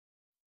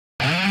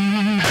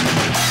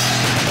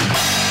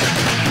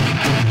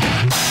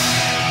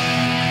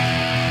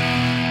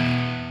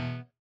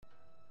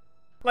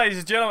Ladies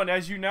and gentlemen,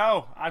 as you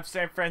know, I'm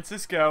San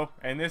Francisco,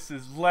 and this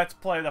is Let's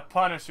Play the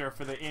Punisher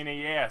for the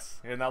NES.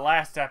 In the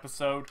last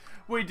episode,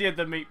 we did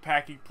the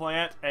meatpacking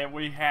plant, and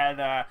we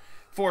had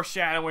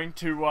foreshadowing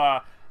to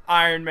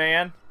Iron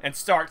Man and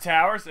Stark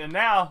Towers, and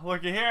now,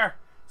 looky here,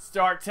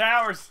 Stark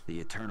Towers.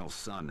 The Eternal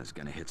Sun is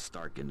gonna hit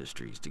Stark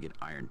Industries to get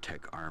Iron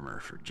Tech armor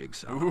for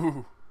Jigsaw.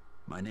 Ooh.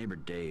 My neighbor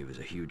Dave is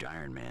a huge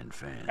Iron Man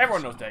fan.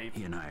 Everyone knows Dave.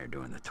 He and I are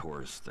doing the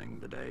tourist thing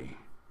today.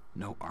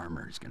 No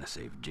armor is gonna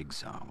save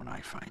Jigsaw when I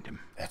find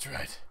him. That's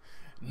right.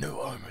 No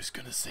armor's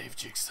gonna save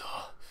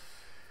Jigsaw.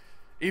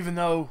 Even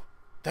though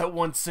that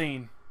one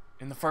scene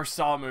in the first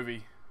Saw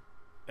movie,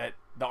 that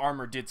the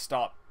armor did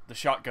stop the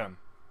shotgun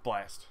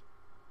blast.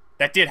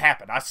 That did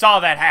happen. I saw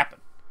that happen.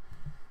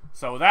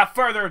 So without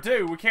further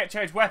ado, we can't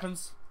change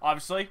weapons,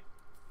 obviously,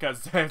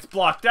 because it's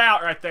blocked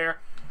out right there.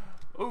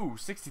 Ooh,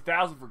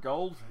 60,000 for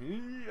gold.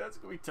 That's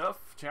gonna be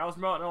tough. Challenge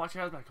mode, no, like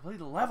challenge mode, complete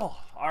the level.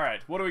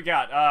 Alright, what do we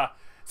got?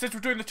 Since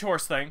we're doing the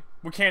tourist thing,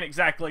 we can't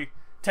exactly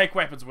take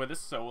weapons with us,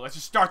 so let's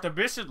just start the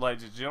mission,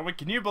 ladies and gentlemen.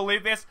 Can you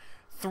believe this?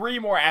 3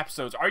 more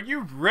episodes. Are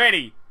you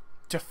ready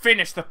to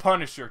finish the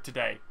Punisher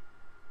today?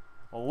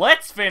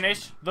 Let's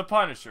finish the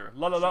Punisher.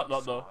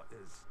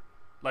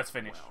 Let's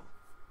finish. Well,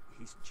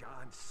 he's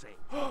John Saint.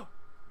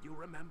 You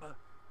remember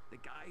the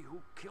guy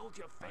who killed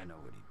your family? I know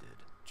what he did.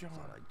 John.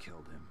 Thought I'd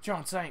killed him.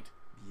 John Saint.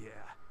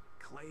 Yeah,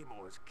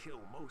 Claymores kill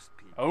most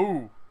people.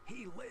 Oh.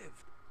 He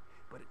lived,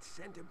 but it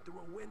sent him through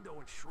a window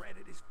and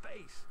shredded his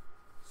face.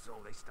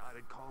 So they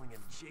started calling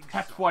him Jigsaw.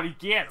 That's what he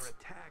gets. Their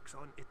attacks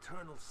on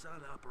Eternal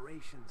Sun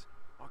operations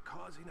are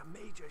causing a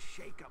major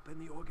shakeup in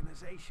the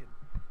organization.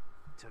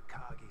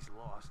 Takagi's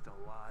lost a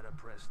lot of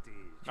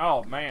prestige.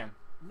 Oh, man.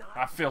 Not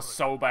I feel good.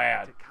 so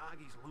bad.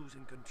 Takagi's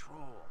losing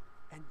control,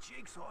 and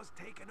Jigsaw's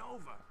taken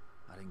over.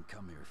 I didn't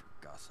come here for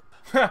gossip.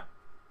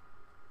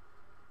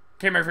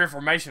 Came here for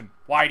information,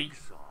 Whitey.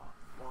 Jigsaw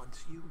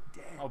wants you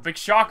dead. Oh, big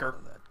shocker. All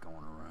of that going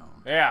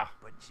around. Yeah.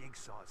 But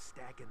Jigsaw's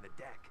stacking the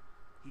deck.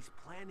 He's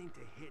planning to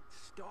hit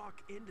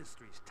Stark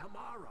Industries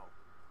tomorrow.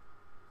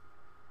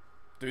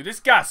 Dude, this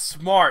guy's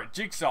smart.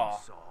 Jigsaw.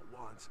 Jigsaw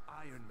wants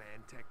Iron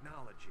Man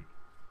technology.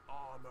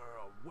 Armor,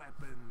 a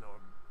weapon,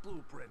 or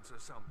blueprints or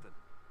something.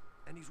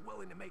 And he's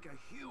willing to make a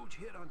huge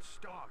hit on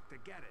Stark to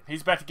get it.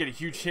 He's about to get a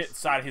huge hit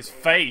inside of his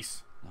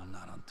face. I'm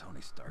not on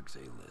Tony Stark's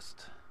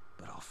A-list,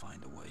 but I'll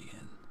find a way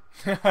in.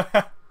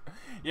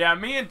 Yeah,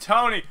 me and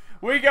Tony,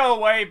 we go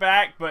way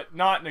back, but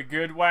not in a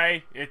good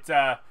way. It's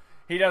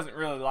he doesn't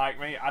really like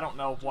me. I don't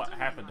know what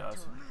happened to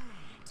us.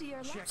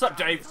 What's up,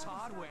 Dave?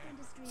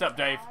 What's up,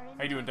 Dave?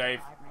 How you doing,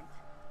 Dave?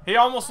 He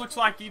almost looks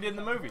like he did in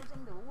the movie.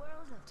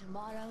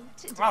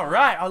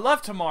 Alright, I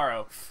love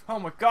Tomorrow. Oh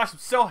my gosh, I'm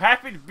so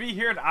happy to be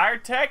here in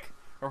Iron Tech,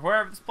 or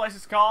wherever this place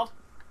is called.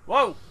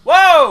 Whoa!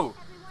 Whoa!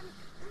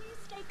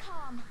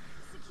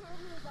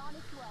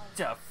 It's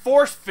a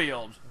force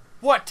field.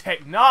 What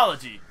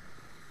technology!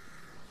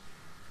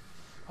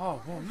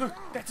 Oh, whoa, look,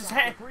 that's his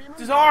hand,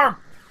 it's his arm!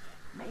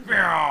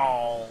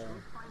 Brow!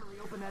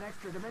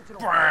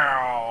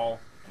 Brow!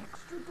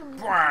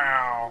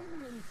 Brow!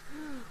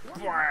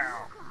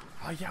 Brow!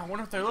 Oh yeah, I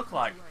wonder what they look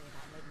like.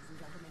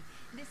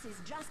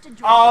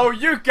 Oh,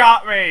 you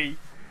got me!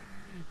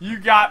 You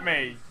got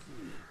me!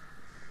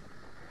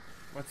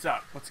 What's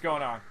up? What's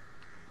going on?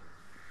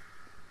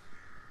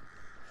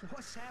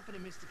 What's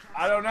happening, Mr.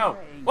 I don't know.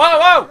 Whoa,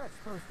 whoa!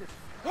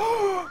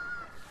 Oh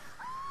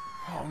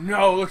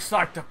no, looks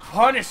like the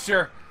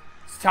Punisher.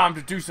 It's time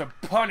to do some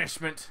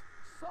punishment.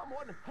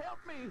 Someone help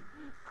me!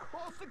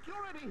 Call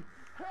security!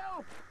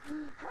 Help!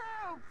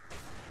 Help!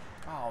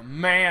 Oh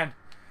man,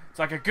 it's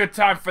like a good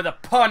time for the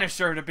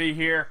Punisher to be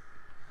here.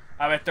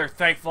 I bet they're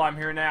thankful I'm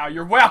here now.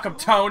 You're welcome,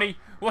 Tony.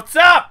 What's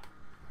up?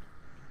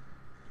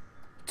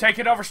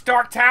 Taking over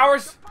Stark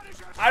Towers?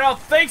 I don't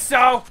think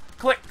so.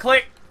 Click,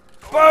 click,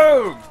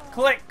 boom.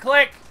 Click,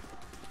 click,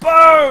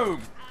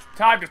 boom.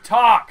 Time to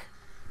talk.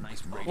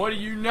 Nice break. What do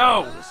you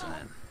know?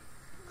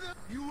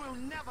 You will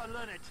never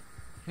learn it!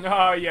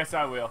 Oh, yes,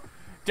 I will.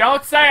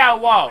 Don't say I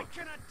won't. I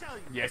cannot tell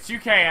you! Yes, you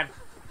can.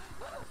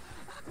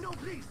 No,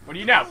 please! What do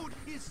you know? Code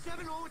is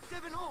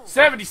 7070!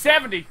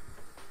 7070?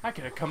 I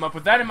could have come up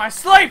with that in my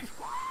sleep.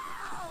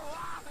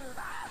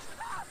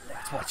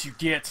 That's what you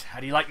get. How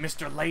do you like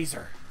Mr.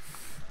 Laser?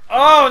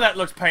 Oh, that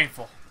looks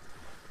painful.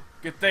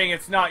 Good thing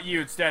it's not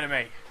you instead of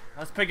me.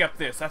 Let's pick up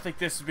this. I think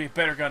this would be a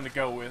better gun to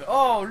go with.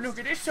 Oh, look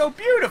at it. It's so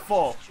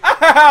beautiful.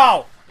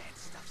 Ow!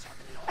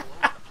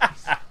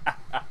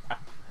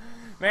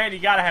 Man, you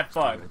gotta have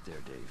fun. Right there,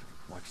 Dave.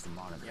 Watch the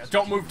monitors. Yeah,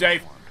 don't move,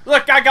 Dave.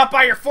 Look, I got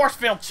by your force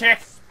field, chick.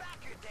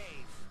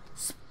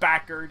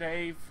 Spacker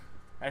Dave.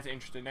 That's an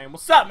interesting name.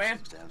 What's up, man?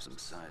 Seems to have some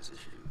size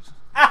issues.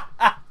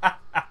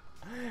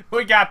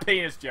 We got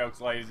penis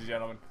jokes, ladies and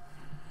gentlemen.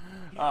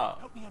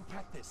 Help me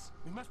unpack this.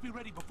 We must be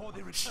ready before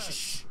they return.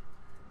 Shh.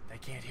 They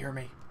can't hear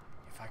me.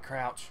 If I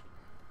crouch,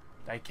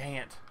 they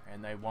can't,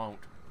 and they won't.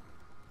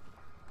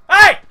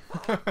 Hey!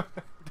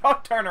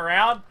 Don't turn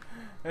around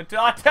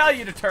until I tell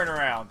you to turn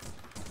around.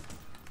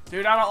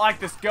 Dude, I don't like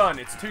this gun.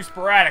 It's too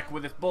sporadic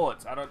with its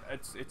bullets.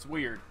 It's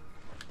weird.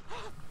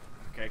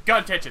 Okay,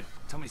 gun attention.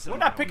 Tell me When something.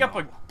 did I pick up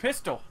a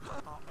pistol?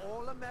 Are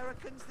all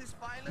Americans this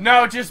violent?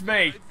 No, just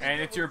me.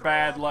 And it's your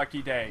bad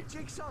lucky day.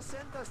 Jigsaw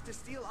sent us to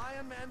steal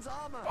Iron Man's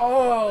armor.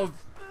 Oh,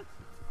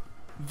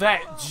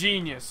 that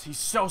genius. He's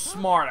so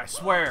smart, I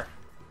swear.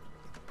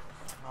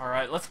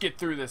 Alright, let's get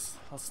through this.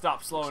 Let's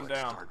stop slowing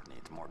down. Stark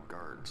needs more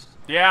guards.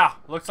 Yeah,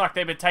 looks like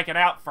they've been taken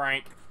out,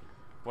 Frank.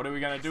 What are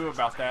we gonna do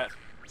about that?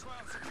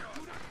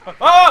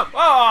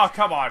 Oh,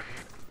 come on.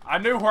 I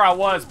knew where I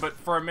was, but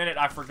for a minute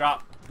I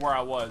forgot where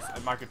I was,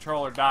 and my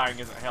controller dying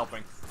isn't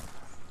helping.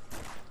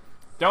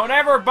 Don't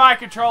ever buy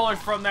controllers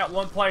from that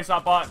one place I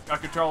bought a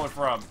controller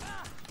from.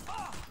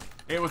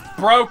 It was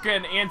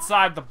broken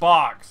inside the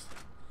box.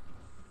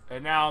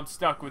 And now I'm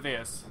stuck with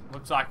this.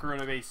 Looks like we're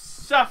going to be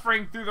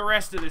suffering through the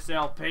rest of this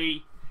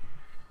LP.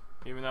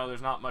 Even though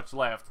there's not much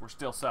left, we're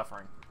still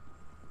suffering.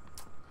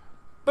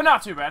 But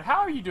not too bad. How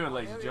are you doing,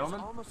 ladies and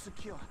gentlemen?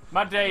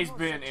 My day's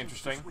been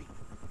interesting.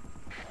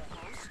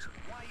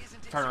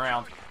 Turn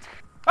around.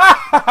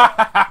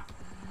 I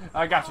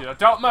got you.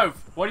 Don't move.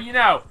 What do you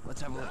know?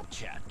 Let's have a little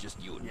chat,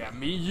 just you and Yeah,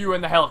 me. me, you,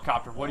 and the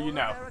helicopter. What do you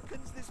know?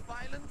 Americans this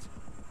violent?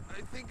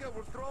 I think I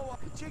will throw up.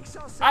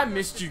 Jigsaw sent I us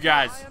missed to you steal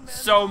guys Iron Man's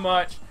so armor.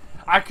 much.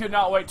 I could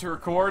not wait to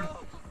record.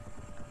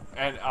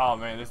 And oh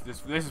man, this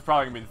is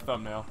probably gonna be the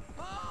thumbnail.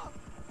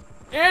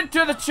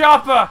 Into the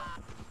chopper!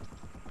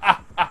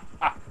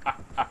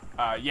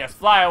 Yes,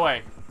 fly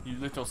away, you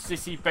little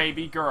sissy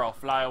baby girl,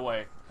 fly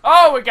away.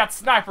 Oh, we got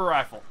sniper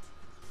rifle.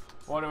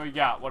 What do we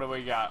got? What do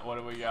we got? What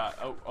do we got?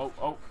 Oh, oh,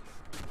 oh.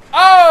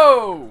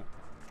 Oh!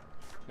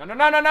 No, no,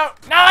 no, no, no!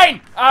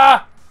 9!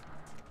 9?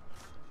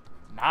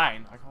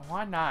 Like,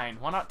 why 9?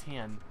 Why not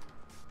 10?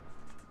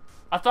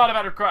 I thought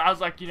about it. I was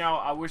like, you know,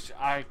 I wish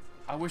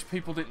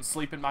people didn't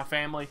sleep in my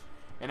family,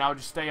 and I would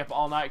just stay up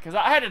all night because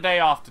I had a day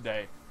off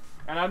today,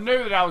 and I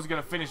knew that I was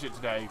gonna finish it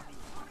today.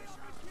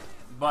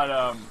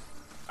 But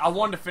I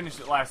wanted to finish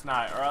it last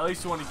night, or at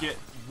least I wanted to get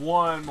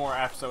one more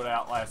episode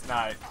out last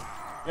night.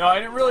 You know,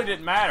 and it really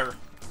didn't matter.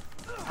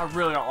 I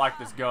really don't like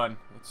this gun.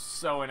 It's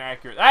so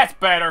inaccurate. That's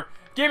better.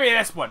 Give me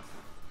this one.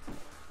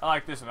 I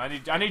like this one.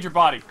 I need your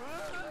body.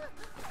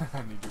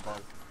 I need your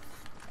body.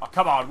 Oh,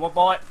 come on, one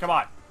bullet. Come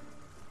on.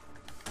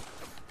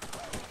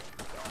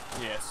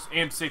 Yes,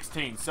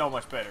 M16, so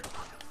much better.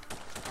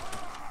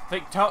 I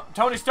think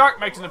Tony Stark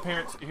makes an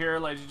appearance here,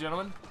 ladies and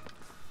gentlemen.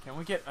 Can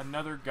we get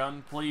another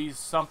gun, please?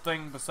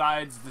 Something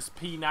besides this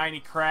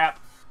P90 crap.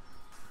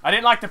 I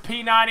didn't like the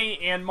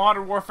P90 in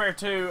Modern Warfare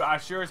 2. I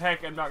sure as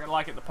heck am not going to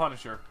like it in The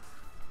Punisher.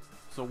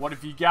 So what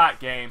have you got,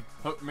 game?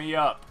 Hook me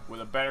up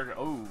with a better...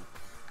 Ooh,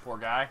 poor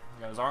guy.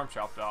 He got his arm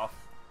chopped off.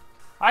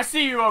 I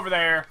see you over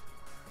there.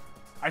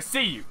 I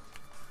see you.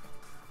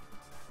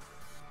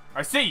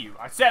 I see you.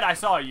 I said I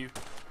saw you.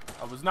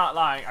 I was not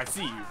lying. I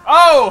see you.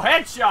 Oh,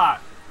 headshot!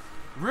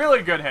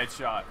 Really good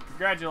headshot.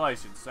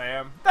 Congratulations,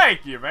 Sam.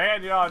 Thank you,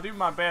 man. You know, I'll do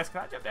my best.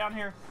 Can I jump down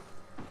here?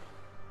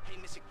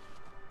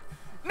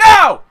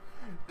 No!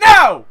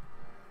 No!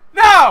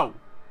 No!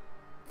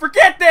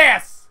 Forget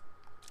this!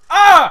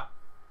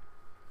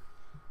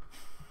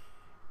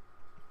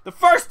 The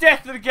first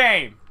death of the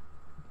game.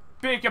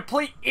 Being a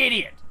complete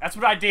idiot. That's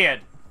what I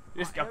did.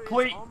 Just a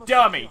complete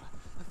dummy.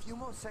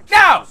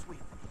 No!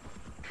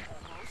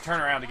 Turn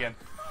around again.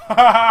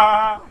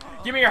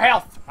 Give me your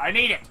health. I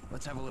need it.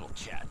 Let's have a little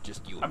chat,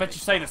 just you and I bet me. you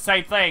say the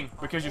same thing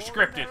because you're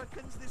scripted.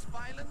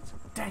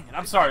 Dang it.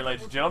 I'm sorry,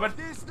 ladies and gentlemen.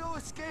 There's no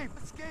escape.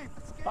 Escape.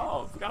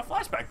 Oh, we got a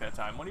flashback that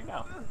time. What do you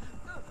know?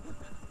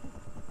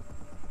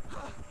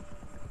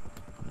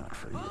 Not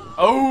for you.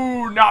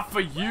 Oh, not for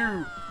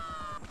you.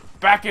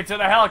 Back into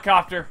the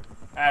helicopter.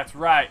 That's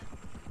right.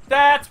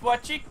 That's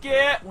what you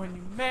get when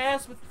you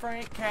mess with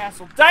Frank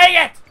Castle. Dang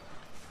it!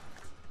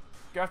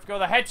 You have to go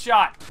the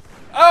headshot.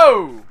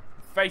 Oh!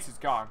 Face is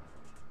gone.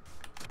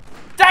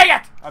 Dang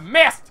it! I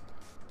missed!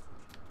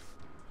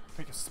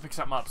 Pick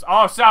something up.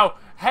 Oh, so,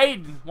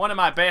 Hayden, one of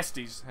my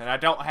besties, and I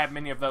don't have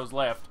many of those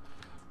left.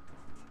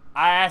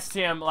 I asked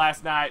him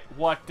last night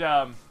what,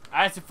 I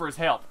asked him for his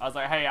help. I was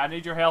like, hey, I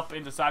need your help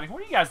in deciding,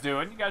 what are you guys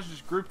doing? You guys are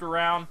just grouped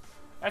around.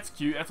 That's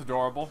cute. That's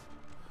adorable.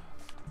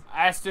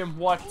 I asked him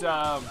what,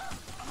 we're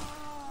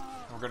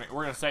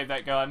gonna save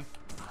that gun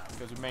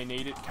because we may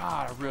need it.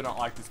 God, I really don't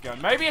like this gun.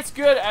 Maybe it's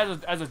good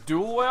as a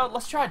dual wield.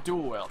 Let's try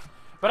dual wield.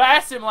 But I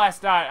asked him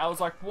last night. I was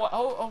like, what?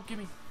 Oh, give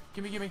me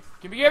the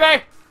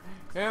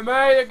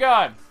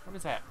gun. What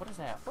is that? What is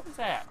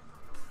that?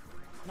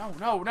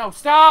 No.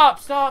 Stop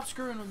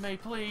screwing with me,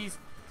 please.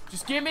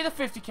 Just give me the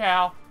 50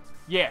 cal.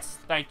 Yes,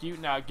 thank you.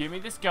 Now give me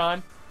this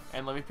gun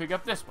and let me pick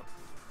up this one.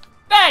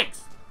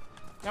 Thanks.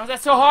 Now is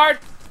that so hard?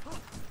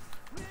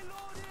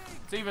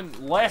 It's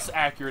even less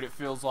accurate, it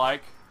feels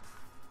like.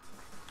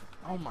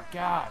 Oh my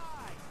god.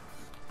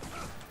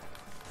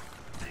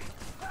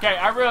 Okay,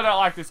 I really don't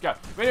like this guy.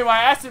 But anyway,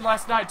 I asked him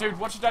last night, dude,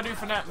 what should I do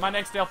for my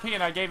next LP?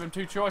 And I gave him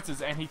 2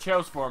 choices, and he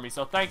chose for me.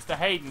 So thanks to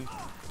Hayden,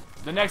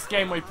 the next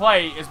game we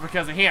play is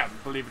because of him.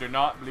 Believe it or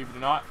not.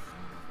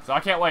 So I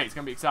can't wait. It's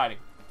going to be exciting.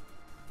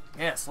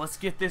 Yes, let's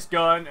get this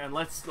gun, and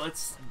let's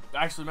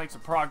actually make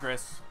some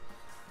progress.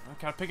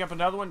 Can I pick up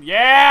another one?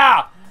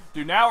 Yeah!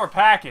 Dude, now we're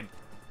packing.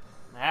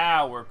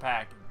 Now we're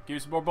packing. Give me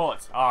some more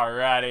bullets.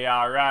 Alrighty,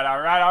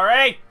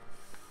 alright.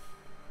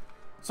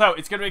 So,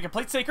 it's going to be a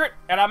complete secret,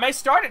 and I may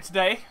start it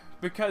today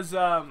because,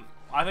 I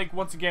think,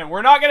 once again,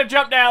 we're not going to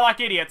jump down like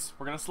idiots.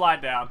 We're going to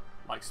slide down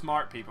like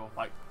smart people.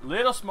 Like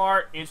little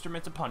smart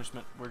instruments of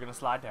punishment. We're going to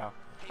slide down.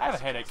 I have a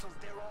headache.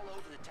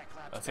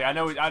 Let's see, I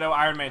know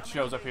Iron Man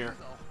shows up here.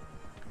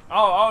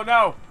 Oh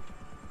no!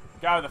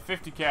 Guy with a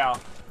 50 cal.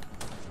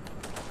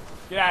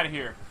 Get out of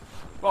here.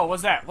 Whoa,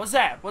 what's that? What's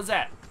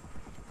that?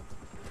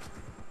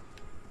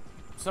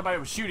 Somebody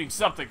was shooting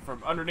something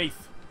from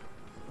underneath.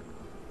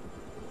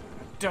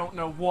 Don't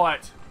know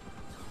what.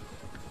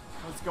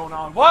 What's going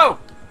on? Whoa!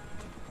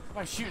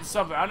 Somebody's shooting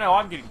something. I know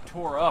I'm getting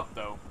tore up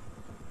though.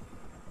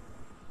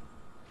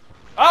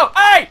 Oh,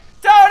 hey!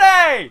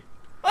 Tony!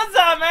 What's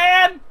up,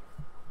 man?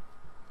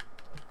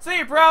 See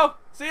you, bro.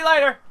 See you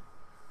later.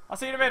 I'll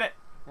see you in a minute.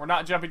 We're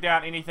not jumping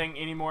down anything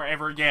anymore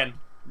ever again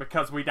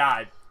because we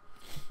died.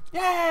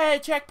 Yay!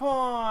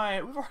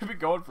 Checkpoint! We've already been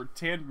going for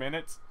 10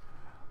 minutes.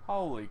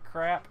 Holy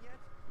crap.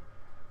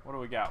 What do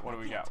we got? Where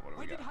did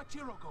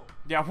Hachiro go?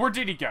 Yeah, where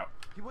did he go?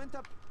 He went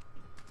up.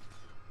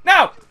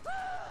 No!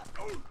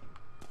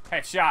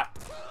 Headshot.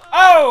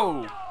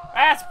 Oh!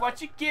 That's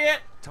what you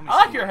get.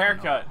 I like your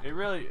haircut. It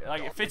really,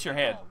 like, it fits your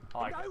head. I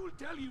like I it. will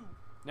tell you.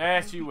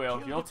 Yes, you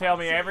will. You'll tell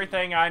me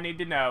everything I need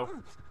to know.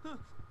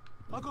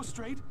 I'll go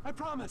straight. I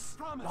promise.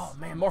 Oh,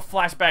 man, more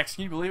flashbacks.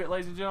 Can you believe it,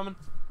 ladies and gentlemen?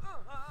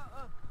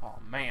 Oh,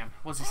 man.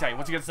 What's he say?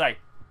 What's he gonna say?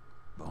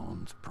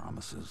 Bones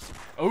promises.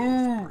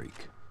 Ooh.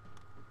 Break.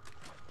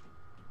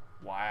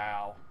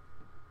 Wow.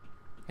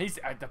 He's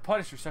the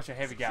Punisher's such a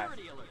heavy guy.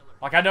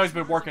 Like, I know he's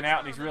been working out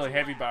and he's really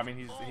heavy, but I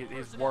mean,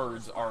 his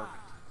words are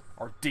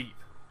deep.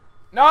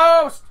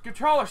 No,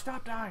 controller,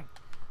 stop dying.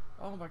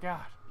 Oh my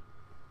God.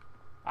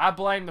 I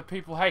blame the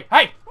people. Hey,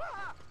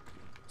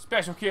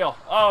 special kill.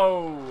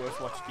 Oh, that's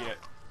what you get.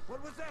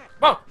 What was that?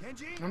 Whoa.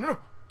 Kenji? No.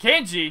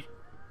 Kenji.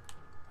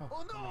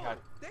 Oh no! my God.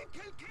 They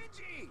killed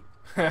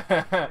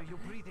Kenji!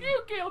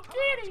 You killed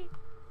Kenny.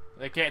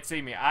 They can't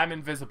see me. I'm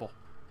invisible.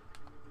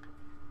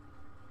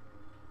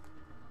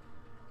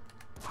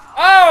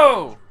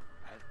 Oh!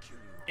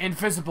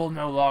 Invisible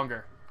no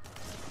longer.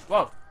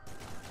 Whoa.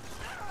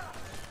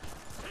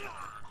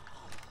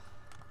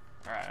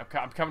 Alright,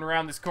 I'm coming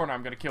around this corner.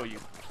 I'm gonna kill you.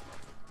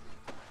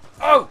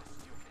 Oh!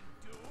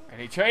 And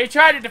he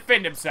tried to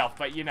defend himself,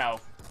 but you know,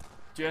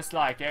 just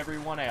like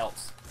everyone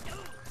else,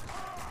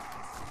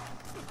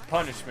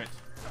 punishment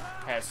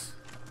has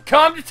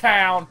come to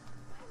town.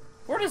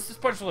 Where does this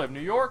Punisher live?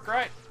 New York,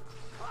 right?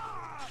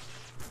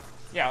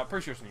 Yeah, I'm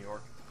pretty sure it's New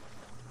York.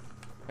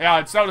 Yeah,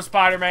 and so does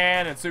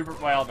Spider-Man and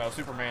well, no,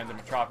 Superman's in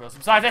Metropolis.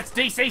 Besides, that's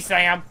DC,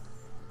 Sam.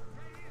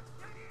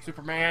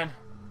 Superman.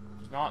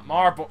 It's not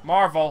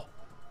Marvel.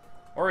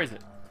 Or is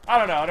it? I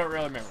don't know. I don't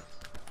really remember.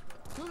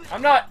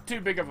 I'm not too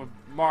big of a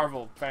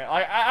Marvel fan.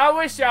 Like, I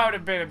wish I would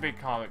have been a big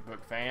comic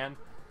book fan.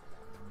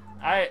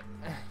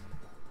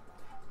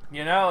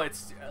 You know,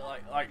 it's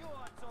like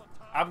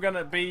I'm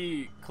gonna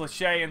be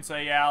cliche and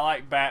say, yeah, I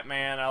like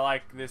Batman. I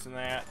like this and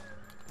that.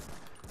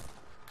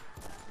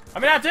 I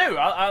mean, I do.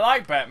 I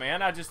like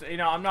Batman. I just, you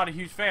know, I'm not a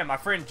huge fan. My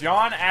friend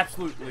John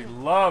absolutely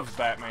loves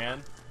Batman.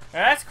 And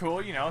that's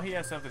cool, you know, he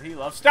has something he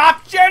loves.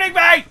 Stop shooting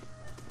me!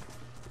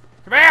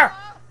 Come here!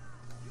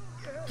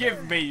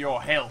 Give me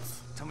your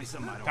health. Tell me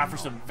something I don't Time for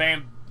know.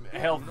 some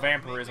health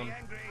vampirism.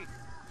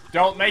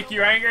 Don't make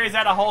you angry? Is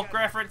that a Hulk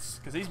reference?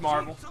 Because he's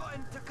Marvel.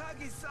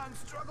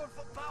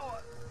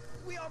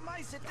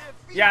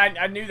 Yeah,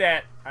 I knew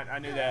that. I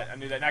knew that.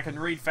 And I can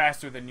read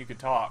faster than you could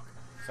talk.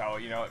 So,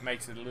 you know, it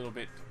makes it a little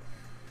bit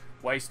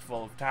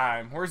wasteful of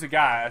time. Where's the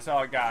guy? I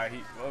saw a guy.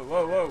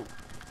 Whoa.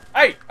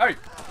 Hey!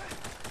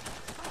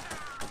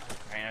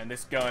 Man,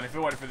 this gun. If it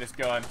wasn't for this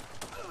gun.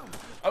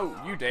 Oh,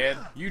 you dead.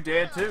 You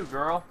dead too,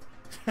 girl.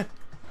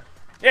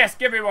 Yes,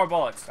 give me more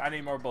bullets. I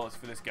need more bullets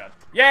for this gun.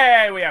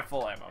 Yay, we have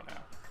full ammo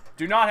now.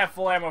 Do not have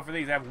full ammo for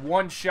these. I have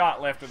one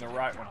shot left in the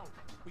right one.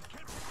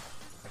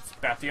 That's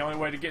about the only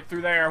way to get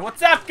through there.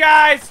 What's up,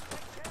 guys?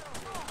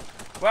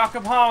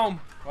 Welcome home.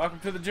 Welcome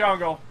to the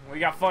jungle. We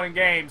got fun and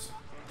games.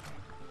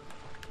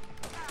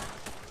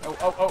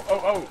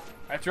 Oh.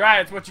 That's right.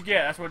 That's what you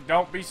get. That's what.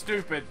 Don't be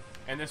stupid.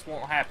 And this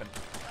won't happen.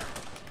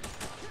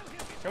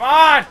 Come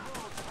on!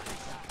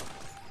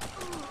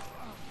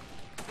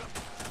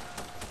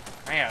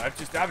 Man,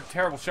 I'm a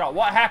terrible shot.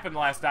 What happened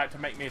last night to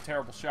make me a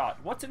terrible shot?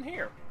 What's in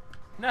here?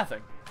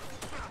 Nothing.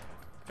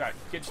 Try.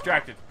 Get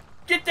distracted.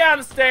 Get down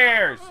the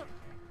stairs!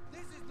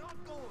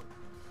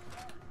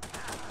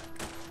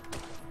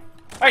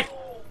 Hey!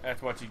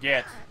 That's what you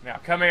get. Now,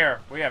 come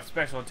here. We have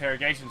special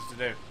interrogations to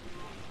do.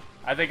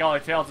 I think all he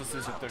tells us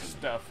is that there's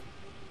stuff.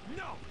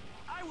 No,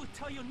 I will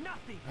tell you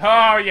nothing.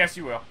 Oh, yes,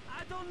 you will.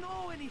 I don't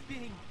know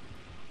anything.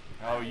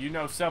 Oh, you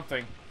know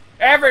something.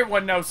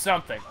 Everyone knows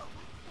something.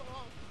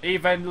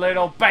 Even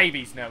little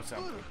babies know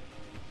something.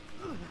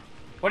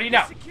 What do you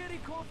know? Security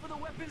code for the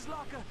weapons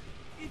locker.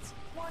 It's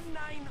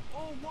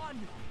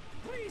 1901.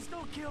 Please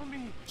don't kill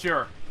me.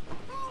 Sure.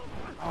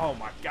 Oh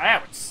my god,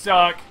 that would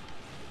suck.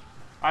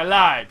 I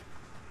lied.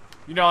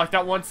 You know, like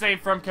that one scene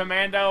from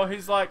Commando,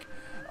 he's like,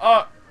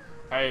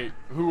 Hey,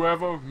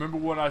 whoever, remember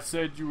when I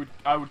said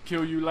I would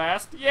kill you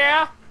last?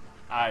 Yeah?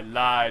 I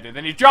lied. And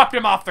then he dropped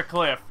him off the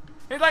cliff.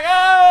 He's like,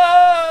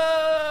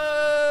 oh!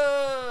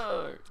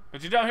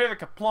 But you don't hear the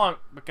kaplunk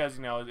because,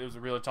 you know, it was a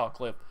really tall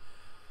cliff.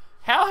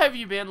 How have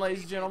you been,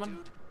 ladies and gentlemen?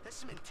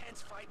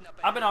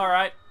 I've been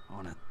alright.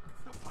 On it.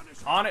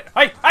 On it.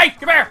 Hey, hey,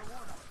 come here!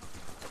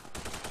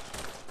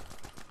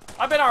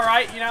 I've been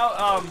alright, you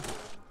know,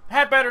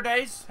 had better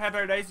days,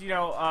 you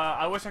know,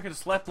 I wish I could have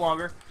slept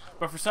longer,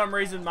 but for some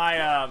reason my,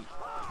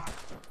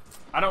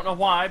 I don't know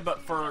why,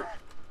 but for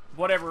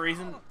whatever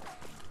reason,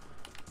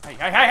 hey,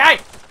 hey, hey, hey!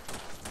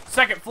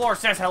 Second floor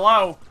says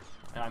hello,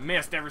 and I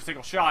missed every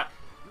single shot.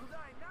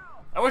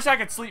 I wish I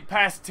could sleep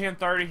past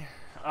 10:30,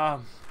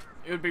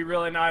 it would be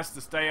really nice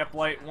to stay up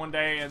late one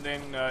day and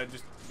then,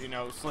 just, you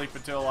know, sleep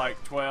until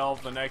like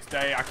 12 the next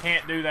day. I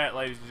can't do that,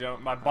 ladies and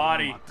gentlemen. My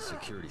body The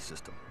security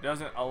system.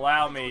 doesn't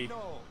allow me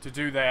to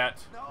do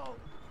that.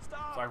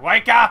 It's like,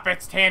 wake up!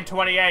 It's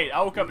 10:28.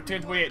 I woke up at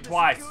 10:28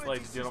 twice,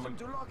 ladies and gentlemen.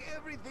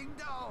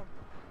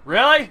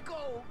 Really?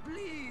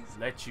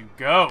 Let you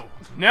go.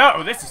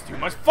 No, this is too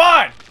much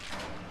fun!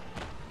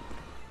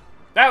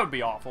 That would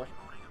be awful.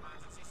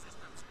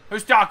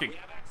 Who's talking?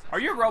 Are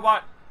you a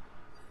robot?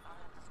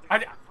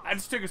 I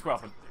just took his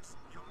weapon.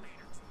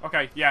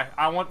 Okay, yeah,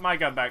 I want my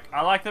gun back.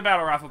 I like the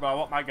battle rifle, but I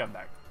want my gun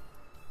back.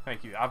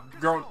 Thank you. I've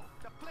grown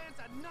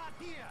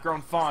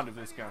fond of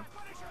this gun.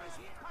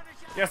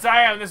 Yes,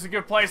 I am. This is a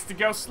good place to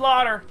go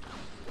slaughter.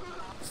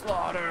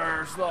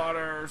 Slaughter,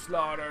 slaughter,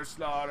 slaughter,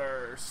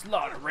 slaughter,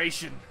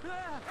 slaughteration.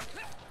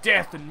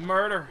 Death and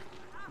murder.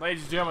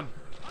 Ladies and gentlemen,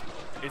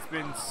 it's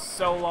been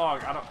so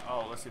long.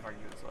 Oh, let's see if I can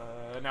do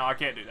this. No, I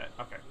can't do that.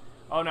 Okay.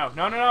 Oh, no.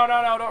 No, no, no,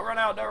 no, no. Don't run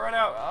out. Don't run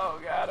out.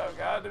 Oh, God. Oh,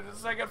 God. There's a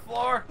second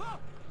floor.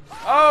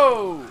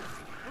 Oh!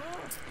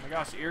 Oh my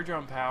gosh,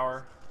 eardrum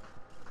power.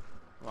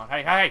 Come on,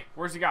 hey, hey,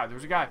 where's the guy?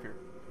 There's a guy up here.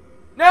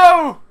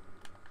 No!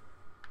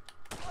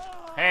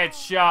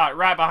 Headshot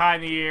right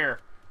behind the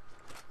ear.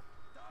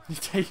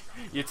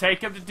 You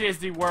take him to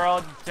Disney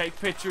World, you take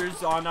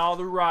pictures on all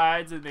the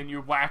rides, and then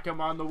you whack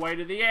him on the way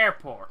to the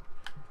airport.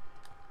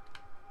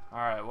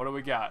 Alright, what do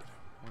we got?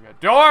 We got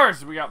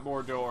doors! We got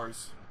more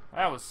doors.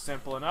 That was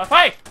simple enough.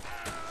 Hey!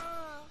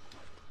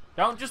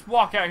 Don't just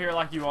walk out here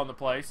like you own the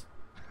place.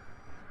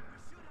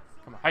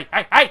 Come on. Hey,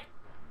 hey, hey!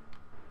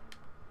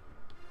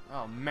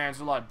 Oh, man,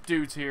 there's a lot of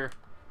dudes here.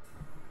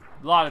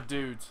 A lot of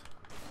dudes.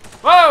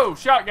 Whoa!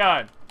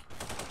 Shotgun!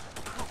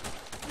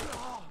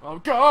 Oh,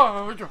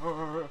 God!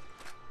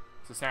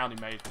 It's the sound he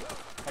made.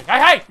 Hey, hey,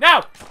 hey!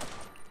 No!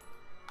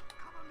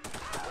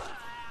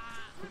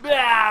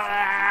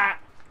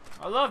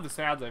 I love the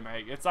sounds they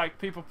make. It's like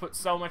people put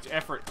so much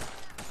effort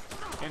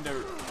into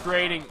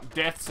creating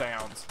death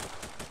sounds.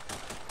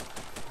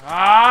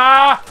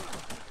 Ah!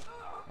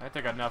 I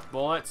think enough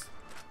bullets.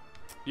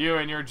 You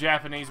and your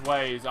Japanese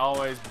ways,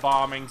 always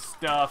bombing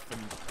stuff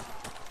and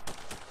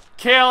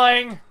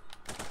killing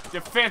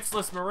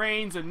defenseless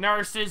Marines and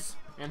nurses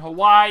in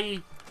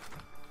Hawaii.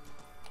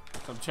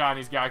 Some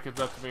Chinese guy comes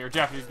up to me, or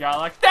Japanese guy,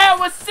 like, that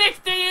was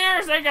 60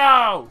 years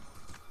ago!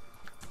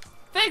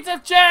 Things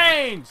have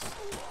changed!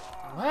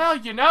 Well,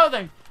 you know,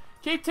 they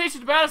keep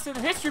teaching about us in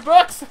the history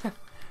books. It's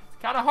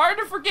kind of hard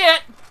to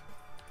forget.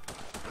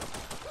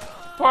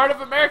 Part of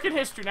American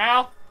history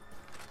now.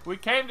 We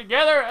came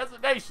together as a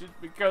nation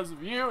because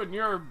of you and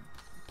your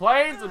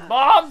planes and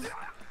bombs.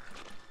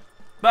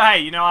 But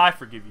hey, you know, I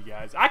forgive you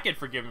guys. I can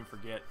forgive and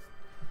forget.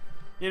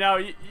 You know,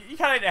 you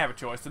kind of didn't have a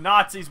choice. The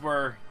Nazis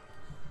were,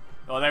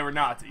 well, they were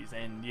Nazis,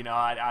 and you know,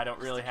 I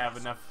don't really have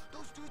enough.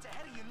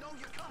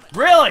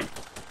 Really?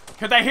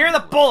 Could they hear the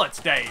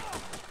bullets, Dave?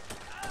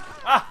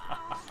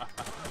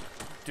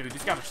 Dude,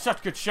 these guys are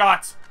such good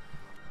shots.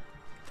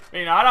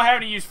 You know, I don't have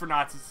any use for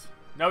Nazis.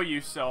 No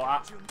use, so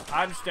I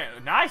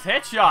understand. Nice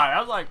headshot. I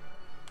was like,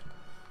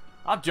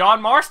 I'm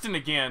John Marston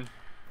again.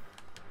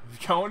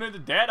 Going into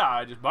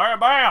Deadeye, just bam,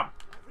 bam.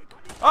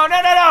 Oh,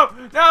 no, no,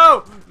 no,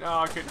 no. No,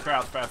 I couldn't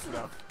crouch fast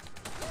enough.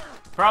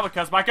 Probably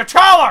because my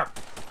controller,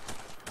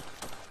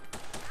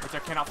 which I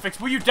cannot fix.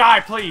 Will you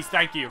die, please?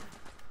 Thank you.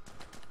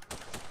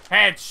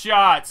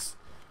 Headshots.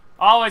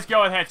 Always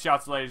go with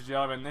headshots, ladies and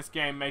gentlemen. This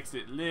game makes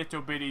it a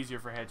little bit easier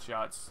for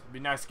headshots. It'd be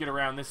nice to get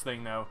around this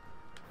thing, though.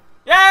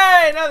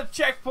 Yay! Another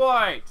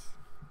checkpoint!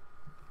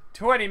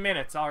 20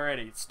 minutes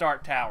already.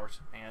 Start towers,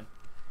 man.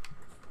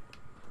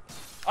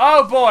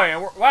 Oh,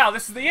 boy. Wow,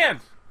 this is the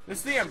end. This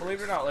is the end, believe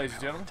it or not, ladies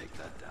and gentlemen. Take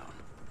that down.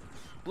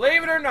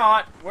 Believe it or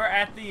not, we're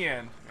at the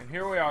end. And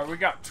here we are. We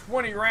got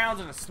 20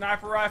 rounds in a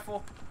sniper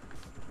rifle.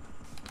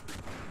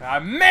 I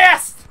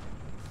missed!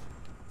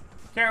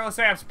 Can't really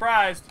say I'm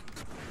surprised.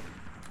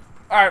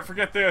 Alright,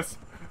 forget this.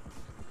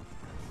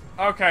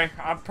 Okay,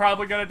 I'm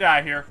probably gonna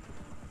die here.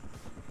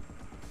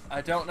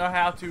 I don't know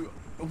how to...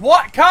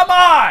 What? Come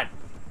on!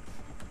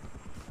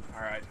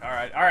 Alright,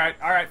 alright, alright,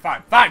 alright,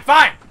 fine, fine,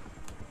 fine!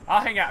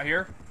 I'll hang out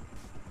here.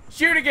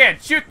 Shoot again!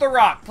 Shoot the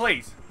rock,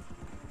 please!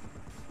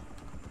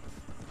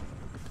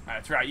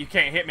 That's right, you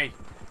can't hit me.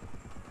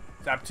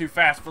 I'm too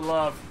fast for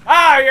love.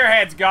 Ah, your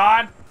head's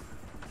gone!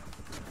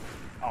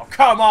 Oh,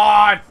 come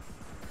on!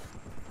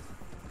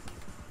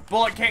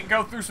 bullet can't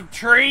go through some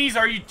trees.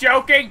 Are you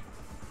joking?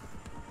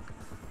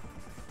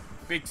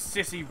 Big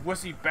sissy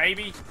wussy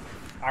baby.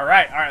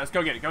 Alright, let's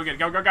go get it. Go get it.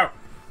 Go, go, go.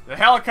 The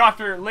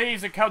helicopter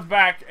leaves and comes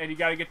back, and you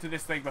gotta get to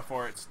this thing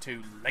before it's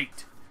too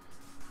late.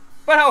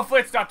 But hopefully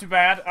it's not too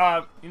bad.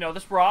 You know,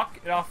 this rock,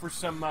 it offers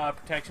some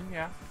protection,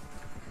 yeah.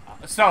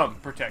 Some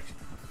protection.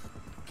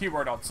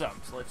 Keyword on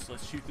some. So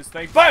let's shoot this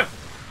thing. Boom!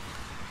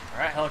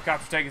 Alright,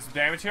 helicopter's taking some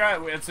damage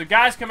here. It's the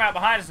guys come out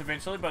behind us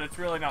eventually, but it's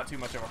really not too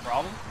much of a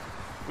problem.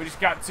 We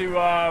just got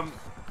to,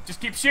 just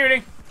keep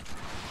shooting.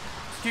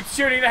 Just keep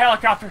shooting the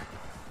helicopter.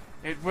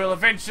 It will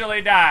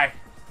eventually die.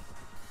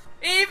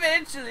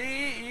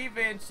 Eventually. Give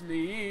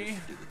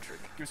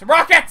me some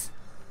rockets!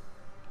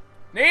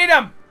 Need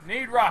them!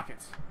 Need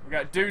rockets. We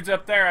got dudes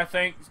up there, I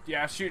think.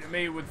 Yeah, shooting at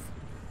me with...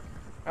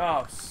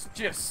 Oh,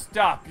 just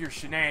stop your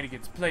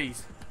shenanigans,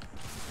 please.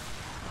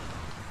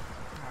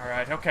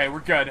 Alright, okay, we're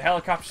good. The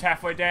helicopter's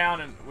halfway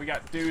down, and we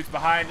got dudes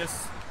behind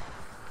us.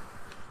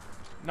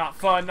 Not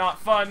fun,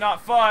 not fun,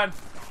 not fun.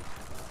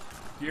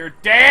 You're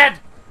dead!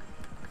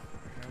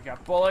 We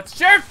got bullets.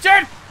 Shoot,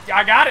 shoot!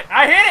 I got it!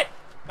 I hit it!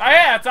 I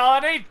hit it! That's all I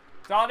need.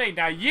 That's all I need.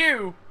 Now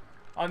you,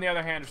 on the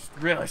other hand,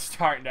 are really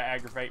starting to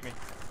aggravate me.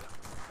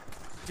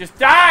 Just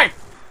die!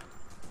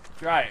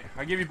 That's right.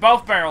 I'll give you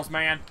both barrels,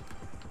 man.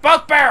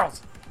 Both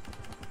barrels!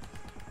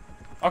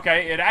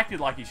 Okay, it acted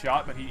like he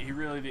shot, but he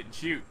really didn't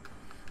shoot.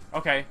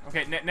 Okay,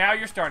 now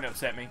you're starting to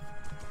upset me.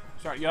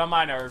 Starting to get on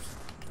my nerves.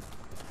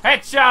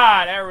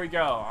 Headshot! There we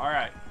go.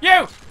 Alright.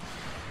 You!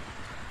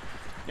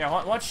 Yeah,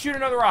 let's shoot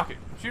another rocket.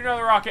 Shoot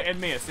another rocket and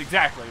miss.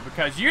 Exactly.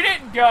 Because you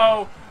didn't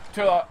go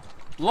to a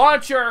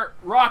launcher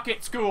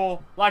rocket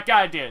school like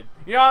I did.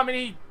 You know how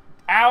many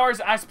hours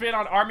I spent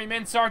on Army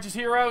Men Sarge's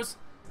Heroes?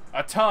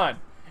 A ton.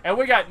 And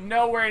we got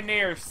nowhere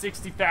near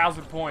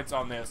 60,000 points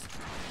on this.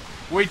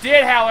 We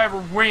did,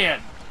 however,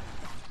 win.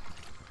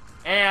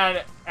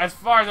 And as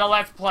far as the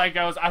Let's Play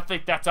goes, I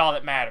think that's all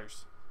that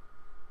matters.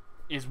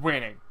 Is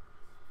winning.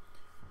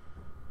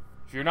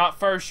 If you're not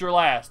first, you're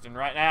last. And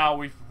right now,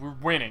 we're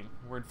winning.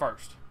 We're in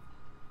first.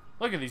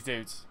 Look at these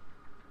dudes.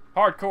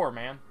 Hardcore,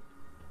 man.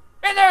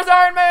 And there's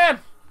Iron Man!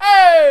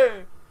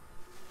 Hey!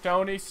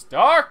 Tony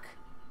Stark!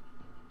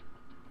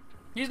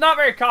 He's not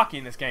very cocky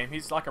in this game.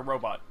 He's like a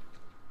robot.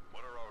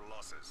 What are our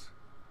losses?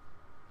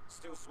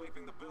 Still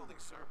sweeping the building,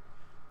 sir.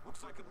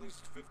 Looks like at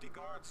least 50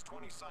 guards,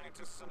 20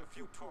 scientists, and a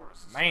few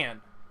tourists.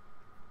 Man.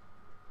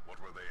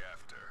 What were they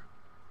after?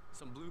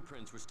 Some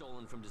blueprints were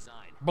stolen from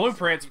design.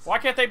 Blueprints? Why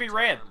can't they be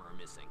red? Armor are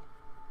missing.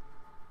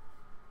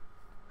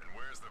 And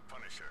where's the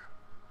Punisher?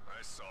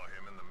 I saw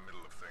him in the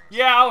middle of things.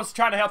 Yeah, I was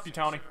trying to help you,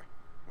 Tony.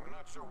 We're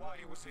not sure why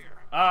he was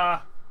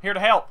here. Here to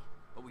help.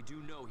 But we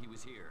do know he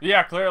was here.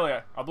 Yeah, clearly.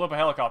 I blew up a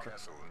helicopter.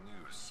 Castle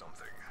knew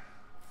something.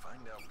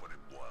 Find out what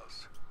it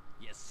was.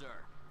 Yes,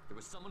 sir. There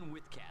was someone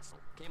with Castle.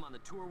 Came on the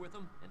tour with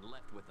him and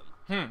left with him.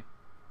 And?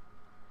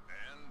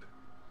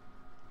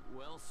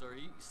 Well, sir,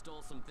 he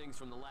stole some things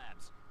from the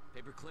labs.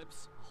 Paper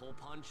clips, a hole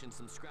punch, and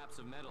some scraps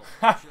of metal.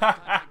 Should I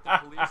contact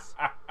the police?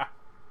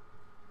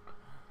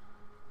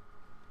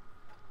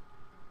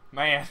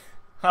 Man,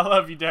 I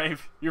love you,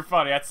 Dave. You're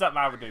funny. That's something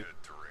I would do. Need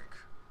a drink.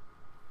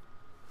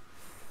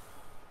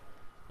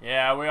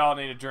 Yeah, we all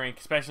need a drink,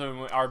 especially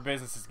when our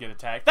businesses get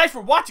attacked. Thanks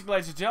for watching,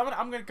 ladies and gentlemen.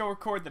 I'm going to go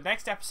record the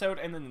next episode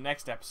and then the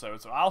next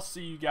episode. So I'll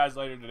see you guys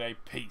later today.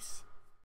 Peace.